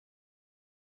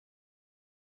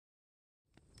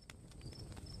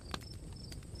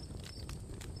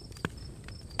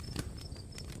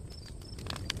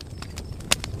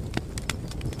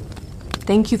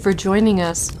Thank you for joining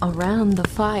us around the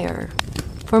fire.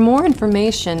 For more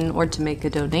information or to make a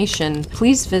donation,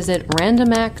 please visit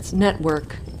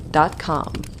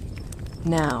randomactsnetwork.com.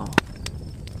 Now,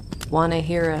 want to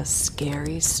hear a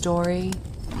scary story?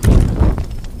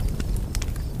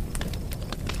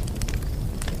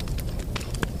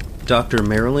 Dr.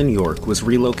 Marilyn York was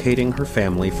relocating her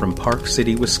family from Park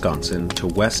City, Wisconsin to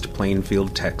West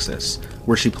Plainfield, Texas,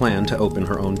 where she planned to open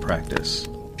her own practice.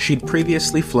 She'd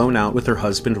previously flown out with her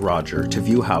husband Roger to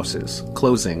view houses,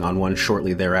 closing on one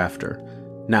shortly thereafter.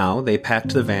 Now they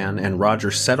packed the van and Roger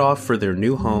set off for their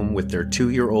new home with their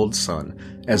 2-year-old son,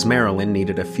 as Marilyn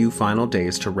needed a few final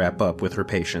days to wrap up with her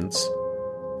patients.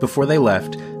 Before they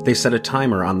left, they set a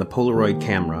timer on the Polaroid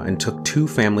camera and took 2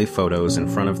 family photos in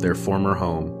front of their former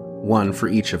home, one for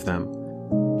each of them.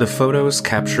 The photos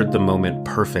captured the moment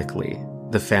perfectly,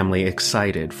 the family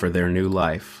excited for their new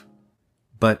life.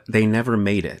 But they never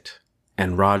made it,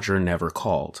 and Roger never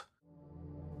called.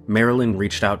 Marilyn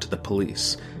reached out to the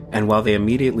police, and while they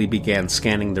immediately began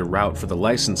scanning their route for the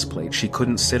license plate, she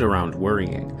couldn't sit around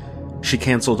worrying. She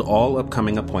canceled all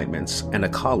upcoming appointments, and a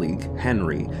colleague,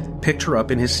 Henry, picked her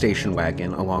up in his station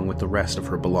wagon along with the rest of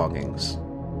her belongings.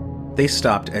 They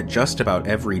stopped at just about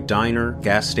every diner,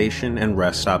 gas station, and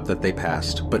rest stop that they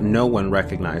passed, but no one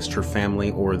recognized her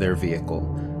family or their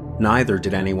vehicle. Neither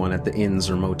did anyone at the inns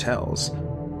or motels.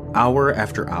 Hour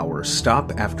after hour,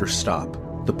 stop after stop,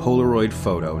 the Polaroid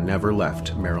photo never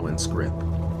left Marilyn's grip.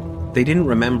 They didn't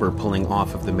remember pulling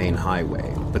off of the main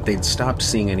highway, but they'd stopped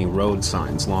seeing any road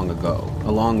signs long ago,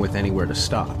 along with anywhere to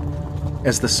stop.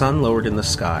 As the sun lowered in the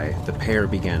sky, the pair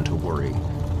began to worry.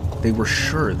 They were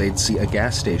sure they'd see a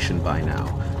gas station by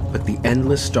now, but the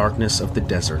endless darkness of the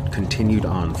desert continued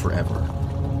on forever.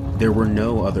 There were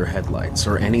no other headlights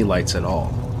or any lights at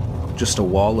all. Just a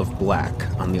wall of black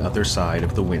on the other side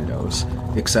of the windows,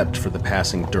 except for the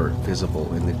passing dirt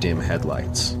visible in the dim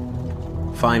headlights.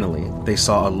 Finally, they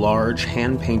saw a large,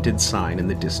 hand-painted sign in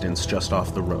the distance just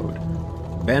off the road.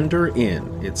 "Bender Inn,"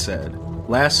 it said.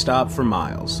 "Last stop for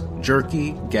miles.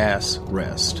 Jerky, gas,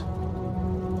 rest."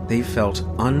 They felt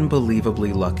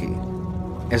unbelievably lucky.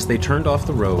 As they turned off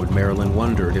the road, Marilyn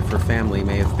wondered if her family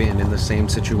may have been in the same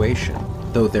situation,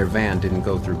 though their van didn't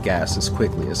go through gas as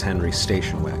quickly as Henry's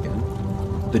station wagon.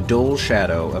 The dull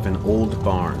shadow of an old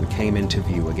barn came into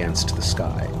view against the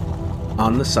sky.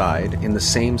 On the side, in the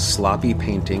same sloppy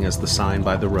painting as the sign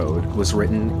by the road, was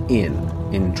written "Inn"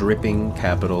 in dripping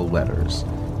capital letters.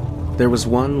 There was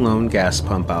one lone gas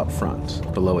pump out front,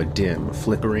 below a dim,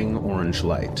 flickering orange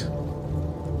light.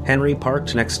 Henry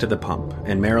parked next to the pump,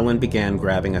 and Marilyn began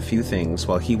grabbing a few things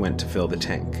while he went to fill the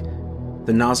tank.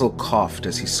 The nozzle coughed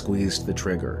as he squeezed the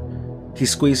trigger. He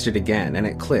squeezed it again, and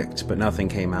it clicked, but nothing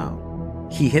came out.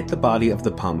 He hit the body of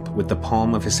the pump with the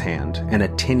palm of his hand, and a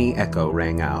tinny echo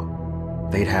rang out.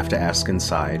 They'd have to ask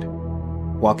inside.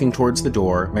 Walking towards the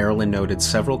door, Marilyn noted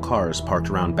several cars parked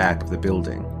around back of the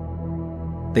building.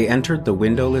 They entered the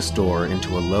windowless door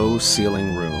into a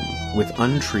low-ceiling room with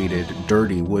untreated,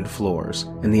 dirty wood floors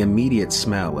and the immediate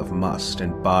smell of must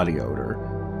and body odor.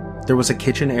 There was a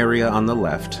kitchen area on the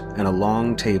left and a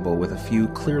long table with a few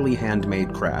clearly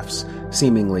handmade crafts,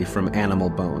 seemingly from animal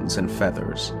bones and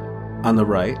feathers. On the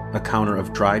right, a counter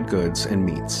of dried goods and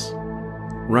meats.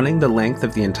 Running the length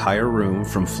of the entire room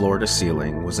from floor to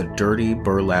ceiling was a dirty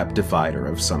burlap divider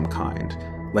of some kind,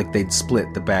 like they'd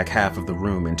split the back half of the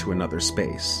room into another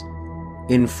space.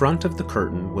 In front of the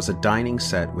curtain was a dining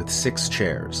set with 6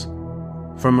 chairs.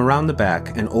 From around the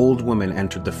back, an old woman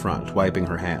entered the front, wiping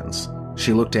her hands.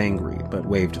 She looked angry, but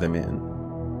waved them in.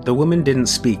 The woman didn't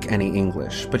speak any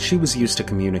English, but she was used to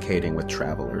communicating with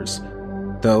travelers.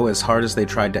 Though, as hard as they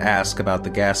tried to ask about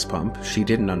the gas pump, she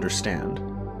didn't understand.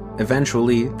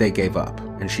 Eventually, they gave up,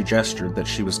 and she gestured that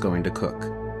she was going to cook.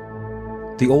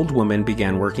 The old woman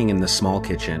began working in the small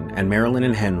kitchen, and Marilyn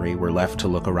and Henry were left to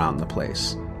look around the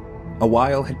place. A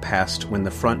while had passed when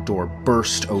the front door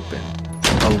burst open.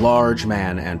 A large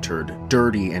man entered,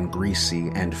 dirty and greasy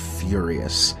and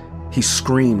furious. He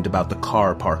screamed about the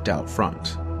car parked out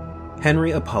front.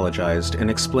 Henry apologized and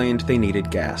explained they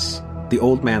needed gas. The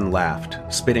old man laughed,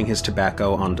 spitting his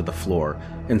tobacco onto the floor,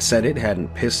 and said it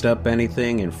hadn't pissed up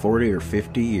anything in 40 or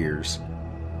 50 years.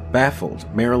 Baffled,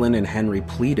 Marilyn and Henry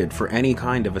pleaded for any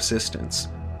kind of assistance.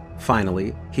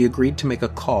 Finally, he agreed to make a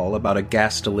call about a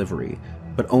gas delivery,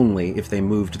 but only if they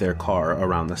moved their car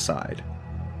around the side.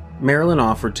 Marilyn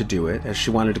offered to do it, as she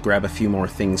wanted to grab a few more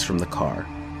things from the car.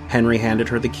 Henry handed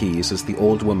her the keys as the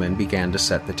old woman began to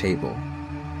set the table.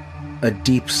 A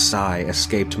deep sigh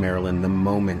escaped Marilyn the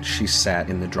moment she sat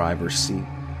in the driver's seat.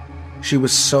 She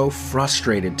was so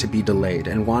frustrated to be delayed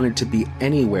and wanted to be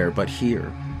anywhere but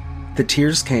here. The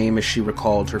tears came as she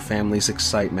recalled her family's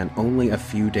excitement only a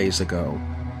few days ago.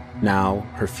 Now,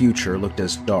 her future looked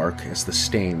as dark as the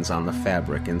stains on the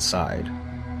fabric inside.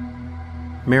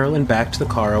 Marilyn backed the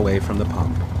car away from the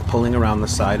pump, pulling around the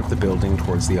side of the building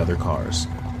towards the other cars.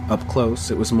 Up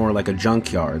close, it was more like a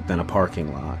junkyard than a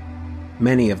parking lot.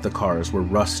 Many of the cars were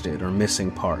rusted or missing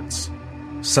parts.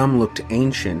 Some looked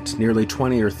ancient, nearly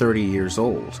 20 or 30 years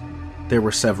old. There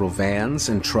were several vans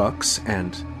and trucks,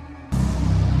 and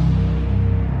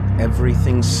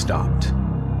everything stopped.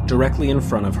 Directly in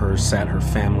front of her sat her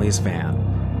family's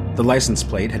van. The license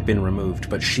plate had been removed,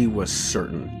 but she was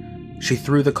certain. She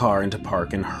threw the car into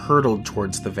park and hurtled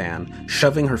towards the van,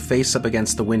 shoving her face up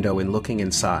against the window and looking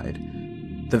inside.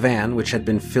 The van, which had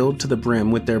been filled to the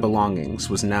brim with their belongings,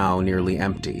 was now nearly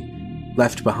empty.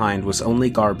 Left behind was only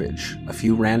garbage, a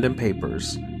few random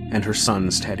papers, and her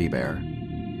son's teddy bear.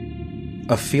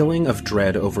 A feeling of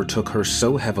dread overtook her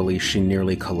so heavily she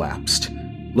nearly collapsed.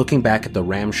 Looking back at the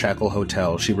ramshackle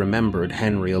hotel, she remembered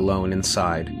Henry alone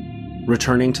inside.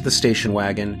 Returning to the station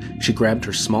wagon, she grabbed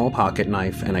her small pocket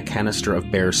knife and a canister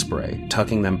of bear spray,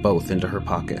 tucking them both into her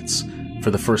pockets.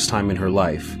 For the first time in her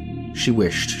life, she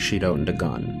wished she'd owned a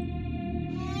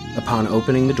gun. Upon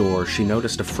opening the door, she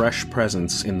noticed a fresh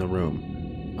presence in the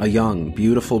room. A young,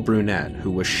 beautiful brunette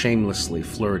who was shamelessly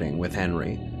flirting with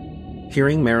Henry.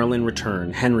 Hearing Marilyn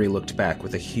return, Henry looked back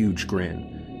with a huge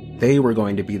grin. They were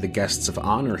going to be the guests of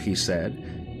honor, he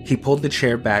said. He pulled the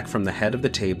chair back from the head of the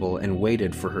table and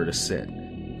waited for her to sit.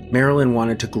 Marilyn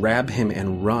wanted to grab him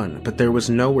and run, but there was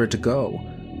nowhere to go.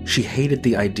 She hated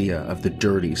the idea of the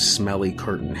dirty, smelly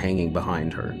curtain hanging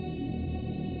behind her.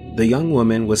 The young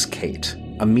woman was Kate,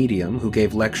 a medium who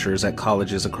gave lectures at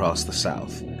colleges across the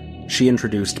South. She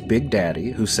introduced Big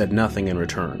Daddy, who said nothing in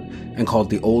return, and called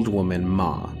the old woman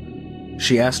Ma.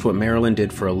 She asked what Marilyn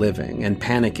did for a living, and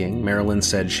panicking, Marilyn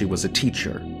said she was a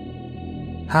teacher.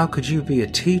 "How could you be a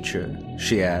teacher,"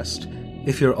 she asked,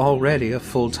 "if you're already a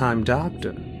full-time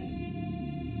doctor?"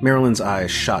 Marilyn's eyes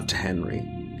shot to Henry.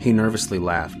 He nervously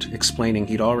laughed, explaining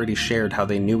he'd already shared how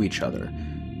they knew each other.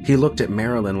 He looked at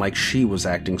Marilyn like she was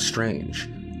acting strange.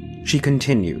 She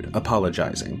continued,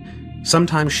 apologizing.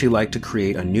 Sometimes she liked to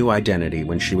create a new identity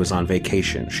when she was on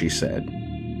vacation, she said.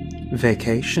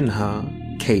 "Vacation, huh?"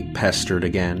 Kate pestered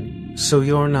again. "So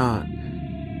you're not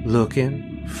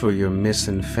looking for your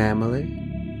missing family?"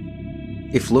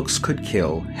 If looks could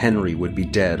kill, Henry would be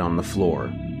dead on the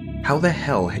floor. How the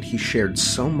hell had he shared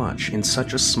so much in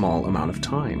such a small amount of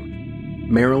time?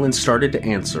 Marilyn started to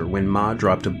answer when Ma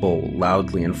dropped a bowl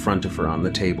loudly in front of her on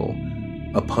the table.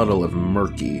 A puddle of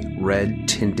murky,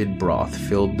 red-tinted broth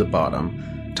filled the bottom,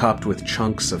 topped with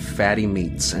chunks of fatty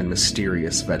meats and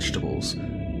mysterious vegetables.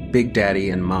 Big Daddy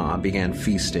and Ma began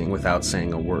feasting without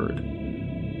saying a word.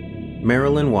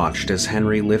 Marilyn watched as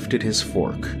Henry lifted his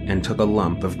fork and took a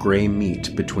lump of gray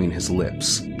meat between his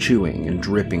lips, chewing and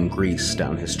dripping grease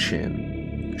down his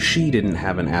chin. She didn't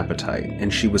have an appetite,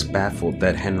 and she was baffled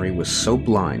that Henry was so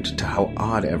blind to how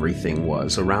odd everything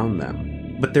was around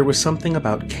them. But there was something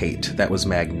about Kate that was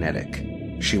magnetic.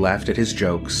 She laughed at his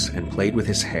jokes and played with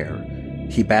his hair.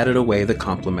 He batted away the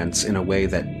compliments in a way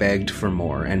that begged for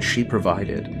more, and she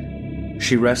provided.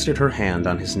 She rested her hand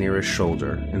on his nearest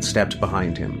shoulder and stepped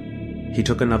behind him. He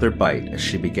took another bite as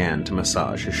she began to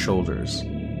massage his shoulders.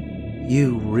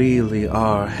 "You really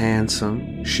are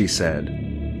handsome," she said.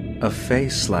 "A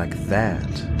face like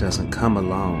that doesn't come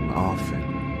along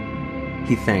often."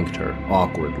 He thanked her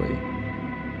awkwardly.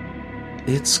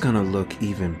 "It's gonna look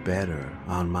even better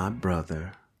on my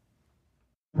brother."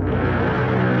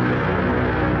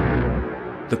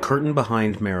 The curtain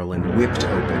behind Marilyn whipped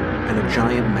open, and a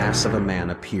giant mass of a man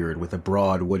appeared with a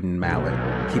broad wooden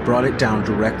mallet. He brought it down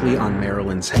directly on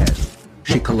Marilyn's head.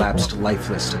 She collapsed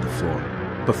lifeless to the floor.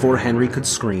 Before Henry could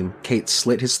scream, Kate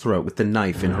slit his throat with the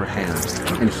knife in her hand,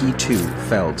 and he too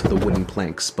fell to the wooden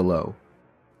planks below.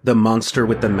 The monster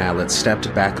with the mallet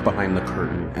stepped back behind the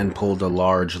curtain and pulled a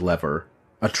large lever.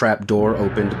 A trap door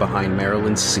opened behind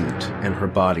Marilyn's seat, and her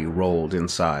body rolled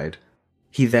inside.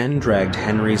 He then dragged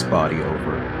Henry's body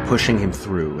over, pushing him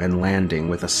through and landing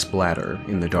with a splatter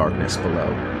in the darkness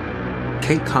below.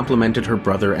 Kate complimented her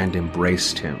brother and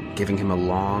embraced him, giving him a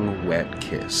long, wet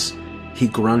kiss. He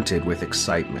grunted with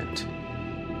excitement.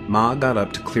 Ma got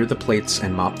up to clear the plates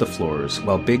and mop the floors,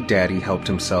 while Big Daddy helped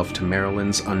himself to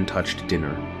Marilyn's untouched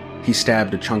dinner. He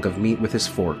stabbed a chunk of meat with his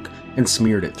fork and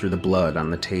smeared it through the blood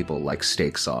on the table like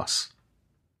steak sauce.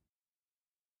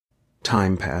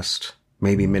 Time passed.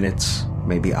 Maybe minutes,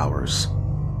 maybe hours.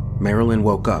 Marilyn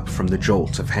woke up from the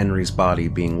jolt of Henry's body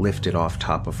being lifted off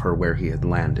top of her where he had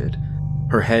landed.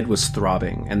 Her head was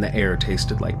throbbing, and the air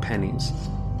tasted like pennies.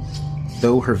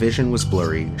 Though her vision was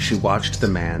blurry, she watched the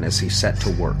man as he set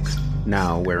to work,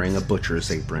 now wearing a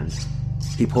butcher's apron.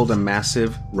 He pulled a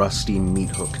massive, rusty meat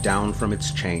hook down from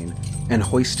its chain and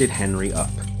hoisted Henry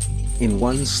up. In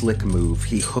one slick move,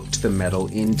 he hooked the metal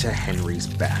into Henry's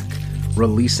back,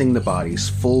 releasing the body's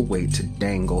full weight to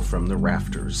dangle from the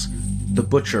rafters. The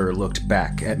butcher looked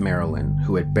back at Marilyn,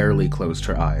 who had barely closed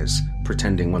her eyes,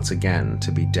 pretending once again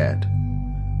to be dead.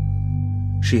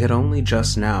 She had only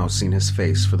just now seen his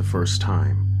face for the first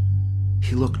time.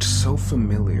 He looked so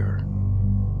familiar.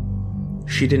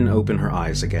 She didn't open her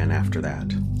eyes again after that.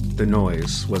 The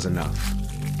noise was enough.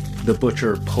 The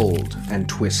butcher pulled and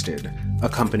twisted,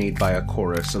 accompanied by a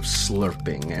chorus of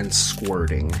slurping and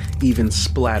squirting, even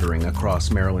splattering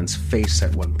across Marilyn's face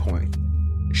at one point.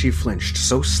 She flinched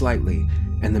so slightly,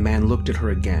 and the man looked at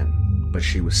her again, but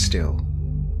she was still.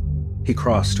 He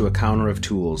crossed to a counter of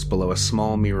tools below a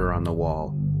small mirror on the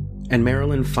wall, and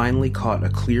Marilyn finally caught a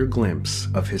clear glimpse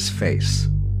of his face.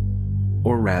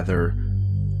 Or rather,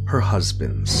 her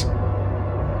husband's.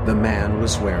 The man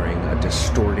was wearing a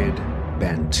distorted,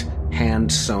 bent,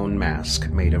 hand-sewn mask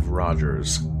made of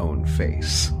Roger's own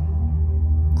face.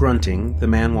 Grunting, the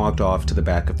man walked off to the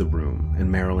back of the room, and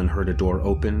Marilyn heard a door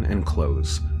open and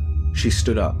close. She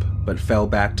stood up, but fell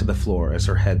back to the floor as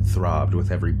her head throbbed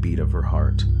with every beat of her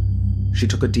heart. She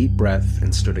took a deep breath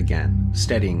and stood again,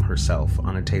 steadying herself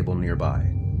on a table nearby.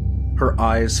 Her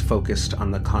eyes focused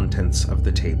on the contents of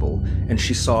the table, and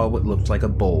she saw what looked like a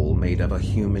bowl made of a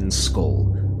human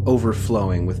skull,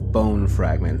 overflowing with bone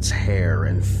fragments, hair,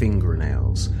 and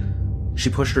fingernails. She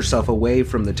pushed herself away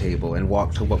from the table and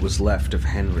walked to what was left of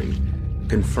Henry,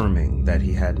 confirming that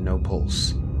he had no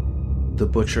pulse. The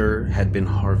butcher had been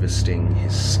harvesting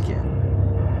his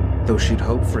skin. Though she'd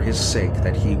hoped for his sake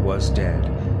that he was dead,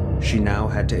 she now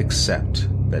had to accept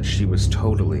that she was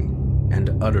totally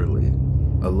and utterly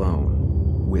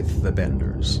alone with the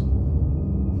Benders.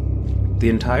 The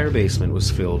entire basement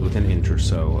was filled with an inch or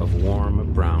so of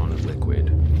warm, brown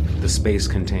liquid. The space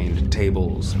contained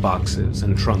tables, boxes,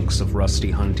 and trunks of rusty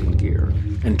hunting gear,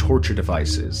 and torture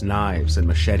devices, knives and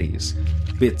machetes,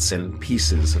 bits and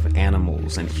pieces of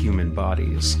animals and human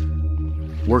bodies.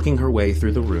 Working her way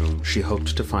through the room, she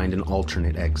hoped to find an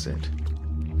alternate exit.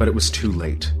 But it was too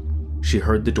late. She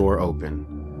heard the door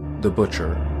open. The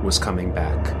butcher was coming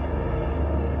back.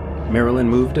 Marilyn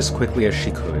moved as quickly as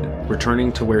she could,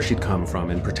 returning to where she'd come from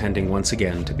and pretending once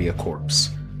again to be a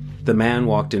corpse. The man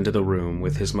walked into the room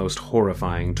with his most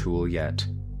horrifying tool yet,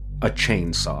 a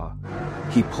chainsaw.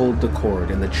 He pulled the cord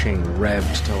and the chain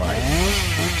revved to life.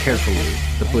 Carefully,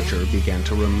 the butcher began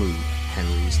to remove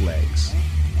Henry's legs.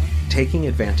 Taking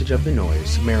advantage of the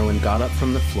noise, Marilyn got up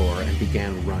from the floor and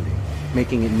began running,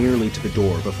 making it nearly to the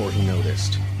door before he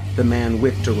noticed. The man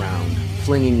whipped around,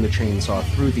 flinging the chainsaw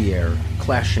through the air,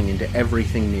 clashing into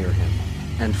everything near him,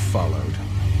 and followed.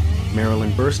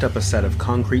 Marilyn burst up a set of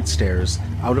concrete stairs,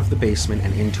 out of the basement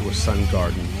and into a sun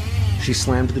garden. She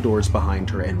slammed the doors behind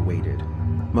her and waited.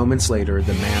 Moments later,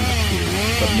 the man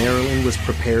appeared, but Marilyn was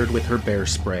prepared with her bear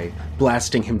spray,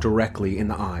 blasting him directly in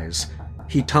the eyes.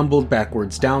 He tumbled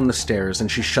backwards down the stairs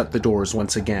and she shut the doors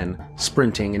once again,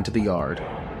 sprinting into the yard.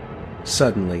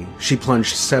 Suddenly, she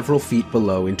plunged several feet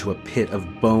below into a pit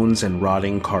of bones and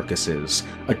rotting carcasses,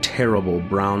 a terrible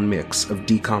brown mix of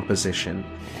decomposition.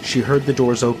 She heard the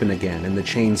doors open again and the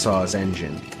chainsaw's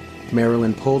engine.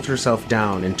 Marilyn pulled herself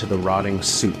down into the rotting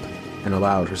soup and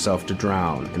allowed herself to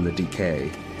drown in the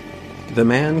decay. The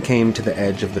man came to the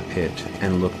edge of the pit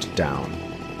and looked down.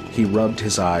 He rubbed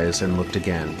his eyes and looked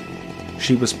again.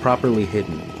 She was properly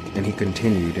hidden, and he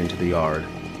continued into the yard.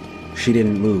 She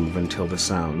didn't move until the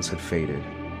sounds had faded.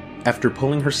 After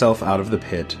pulling herself out of the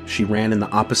pit, she ran in the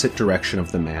opposite direction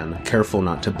of the man, careful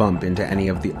not to bump into any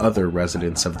of the other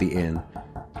residents of the inn.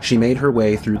 She made her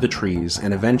way through the trees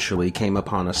and eventually came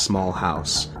upon a small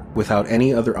house. Without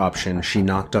any other option, she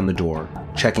knocked on the door,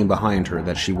 checking behind her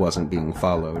that she wasn't being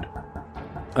followed.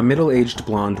 A middle-aged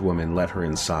blonde woman let her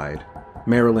inside.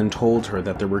 Marilyn told her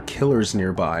that there were killers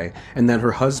nearby and that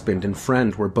her husband and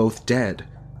friend were both dead.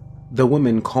 The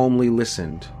woman calmly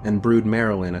listened and brewed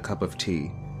Marilyn a cup of tea.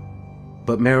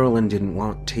 But Marilyn didn't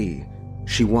want tea.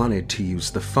 She wanted to use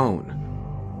the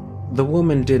phone. The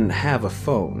woman didn't have a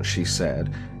phone, she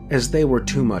said, as they were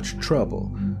too much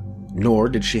trouble. Nor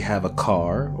did she have a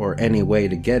car or any way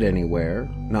to get anywhere,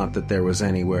 not that there was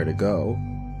anywhere to go.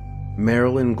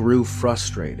 Marilyn grew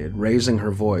frustrated, raising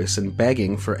her voice and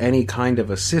begging for any kind of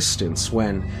assistance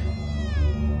when,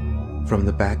 from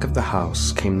the back of the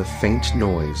house came the faint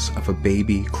noise of a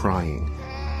baby crying.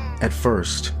 At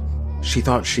first, she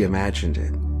thought she imagined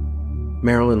it.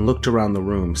 Marilyn looked around the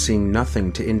room, seeing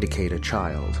nothing to indicate a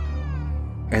child.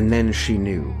 And then she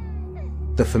knew.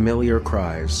 The familiar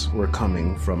cries were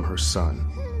coming from her son.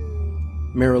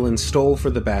 Marilyn stole for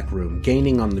the back room,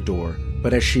 gaining on the door,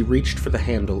 but as she reached for the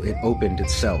handle, it opened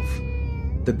itself.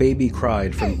 The baby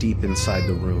cried from deep inside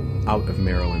the room, out of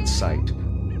Marilyn's sight.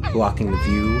 Blocking the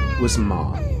view was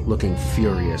Ma, looking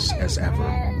furious as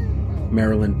ever.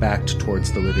 Marilyn backed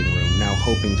towards the living room, now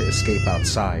hoping to escape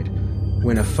outside,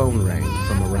 when a phone rang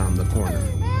from around the corner.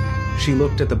 She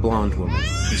looked at the blonde woman,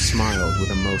 who smiled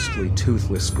with a mostly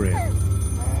toothless grin.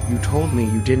 "You told me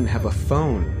you didn't have a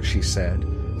phone," she said.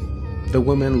 The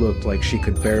woman looked like she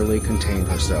could barely contain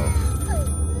herself.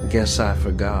 "Guess I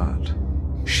forgot."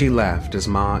 She laughed as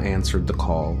Ma answered the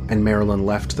call, and Marilyn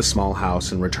left the small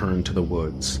house and returned to the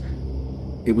woods.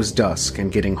 It was dusk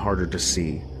and getting harder to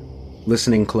see.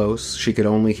 Listening close, she could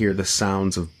only hear the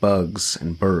sounds of bugs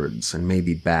and birds and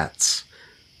maybe bats.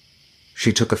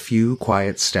 She took a few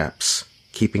quiet steps,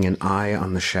 keeping an eye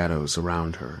on the shadows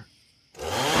around her.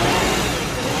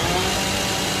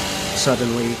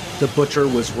 Suddenly, the butcher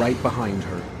was right behind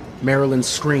her. Marilyn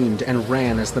screamed and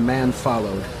ran as the man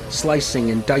followed,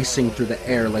 slicing and dicing through the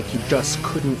air like he just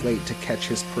couldn't wait to catch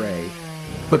his prey.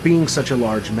 But being such a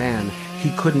large man,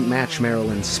 he couldn't match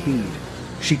Marilyn's speed.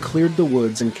 She cleared the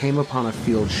woods and came upon a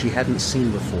field she hadn't seen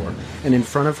before, and in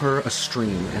front of her a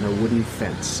stream and a wooden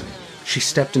fence. She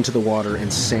stepped into the water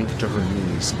and sank to her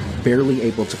knees, barely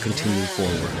able to continue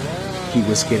forward. He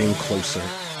was getting closer.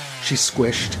 She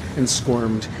squished and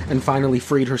squirmed and finally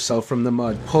freed herself from the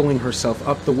mud, pulling herself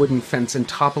up the wooden fence and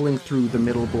toppling through the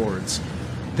middle boards.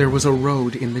 There was a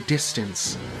road in the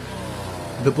distance.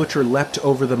 The butcher leapt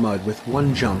over the mud with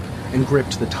one jump and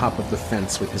gripped the top of the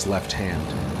fence with his left hand.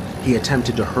 He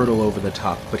attempted to hurtle over the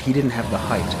top, but he didn't have the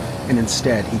height, and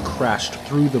instead he crashed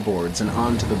through the boards and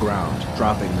onto the ground,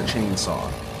 dropping the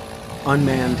chainsaw.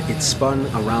 Unmanned, it spun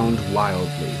around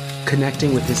wildly,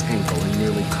 connecting with his ankle and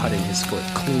nearly cutting his foot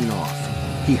clean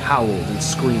off. He howled and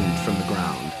screamed from the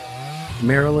ground.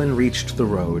 Marilyn reached the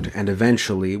road and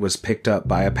eventually was picked up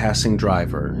by a passing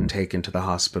driver and taken to the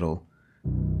hospital.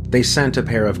 They sent a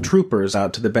pair of troopers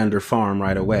out to the Bender farm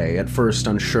right away, at first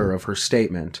unsure of her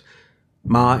statement.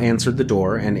 Ma answered the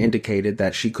door and indicated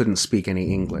that she couldn't speak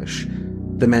any English.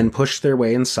 The men pushed their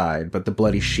way inside, but the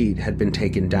bloody sheet had been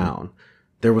taken down.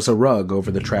 There was a rug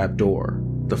over the trap door.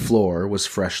 The floor was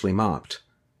freshly mopped.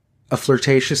 A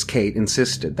flirtatious Kate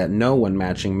insisted that no one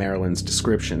matching Marilyn's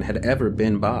description had ever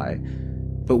been by,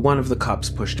 but one of the cops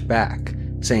pushed back,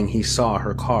 saying he saw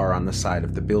her car on the side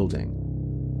of the building.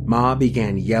 Ma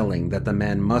began yelling that the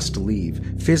men must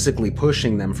leave, physically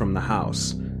pushing them from the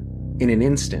house. In an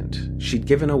instant, she'd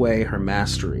given away her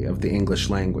mastery of the English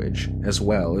language, as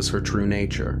well as her true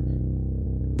nature.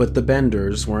 But the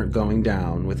Benders weren't going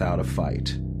down without a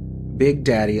fight. Big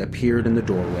Daddy appeared in the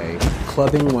doorway,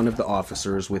 clubbing one of the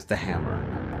officers with the hammer.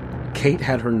 Kate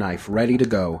had her knife ready to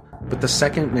go, but the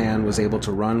second man was able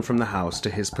to run from the house to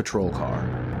his patrol car.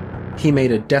 He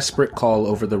made a desperate call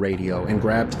over the radio and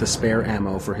grabbed the spare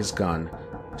ammo for his gun.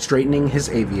 Straightening his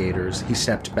aviators, he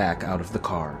stepped back out of the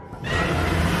car.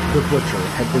 The butcher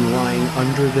had been lying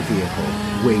under the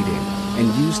vehicle, waiting,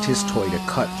 and used his toy to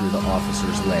cut through the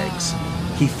officer's legs.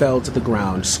 He fell to the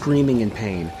ground, screaming in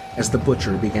pain, as the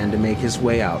butcher began to make his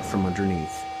way out from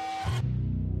underneath.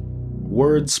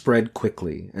 Word spread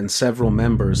quickly, and several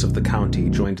members of the county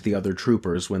joined the other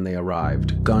troopers when they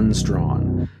arrived, guns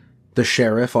drawn. The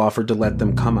sheriff offered to let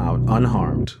them come out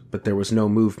unharmed, but there was no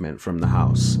movement from the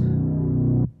house.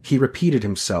 He repeated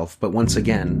himself, but once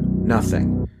again,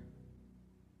 nothing.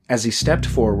 As he stepped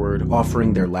forward,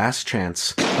 offering their last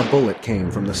chance, a bullet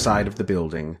came from the side of the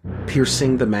building,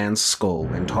 piercing the man's skull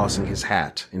and tossing his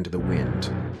hat into the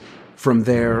wind. From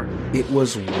there, it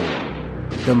was war.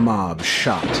 The mob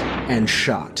shot and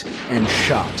shot and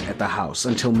shot at the house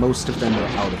until most of them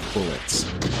were out of bullets.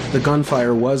 The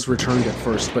gunfire was returned at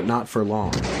first, but not for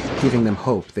long, giving them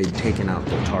hope they'd taken out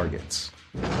their targets.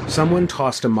 Someone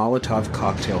tossed a Molotov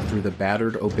cocktail through the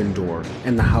battered open door,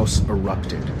 and the house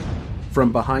erupted.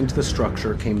 From behind the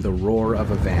structure came the roar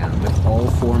of a van with all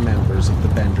 4 members of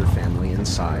the Bender family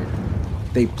inside.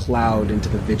 They plowed into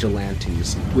the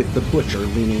vigilantes, with the butcher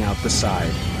leaning out the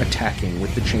side, attacking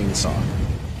with the chainsaw.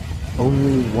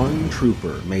 Only one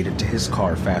trooper made it to his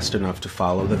car fast enough to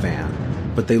follow the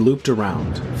van, but they looped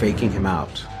around, faking him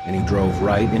out, and he drove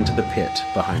right into the pit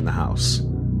behind the house.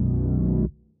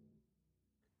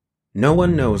 No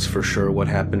one knows for sure what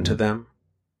happened to them.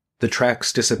 The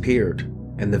tracks disappeared,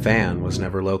 and the van was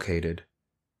never located.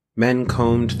 Men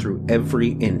combed through every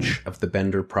inch of the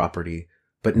Bender property,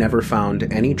 but never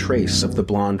found any trace of the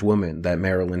blonde woman that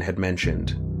Marilyn had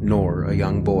mentioned, nor a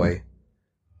young boy.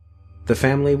 The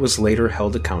family was later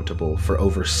held accountable for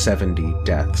over 70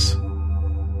 deaths.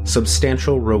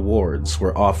 Substantial rewards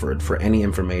were offered for any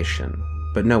information,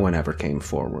 but no one ever came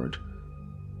forward.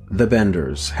 The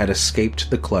Benders had escaped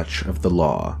the clutch of the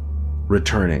law,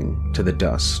 returning to the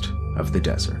dust of the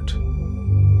desert.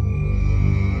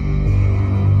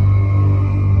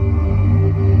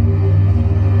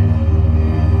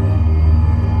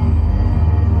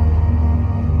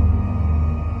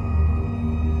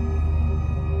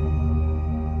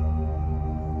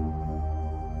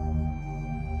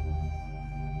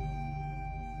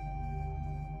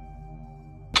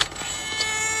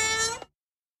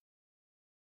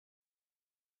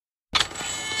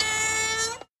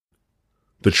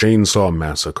 The Chainsaw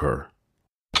Massacre.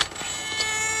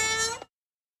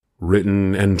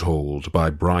 Written and told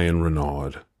by Brian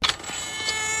Renaud.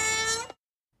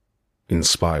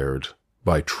 Inspired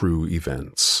by true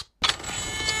events.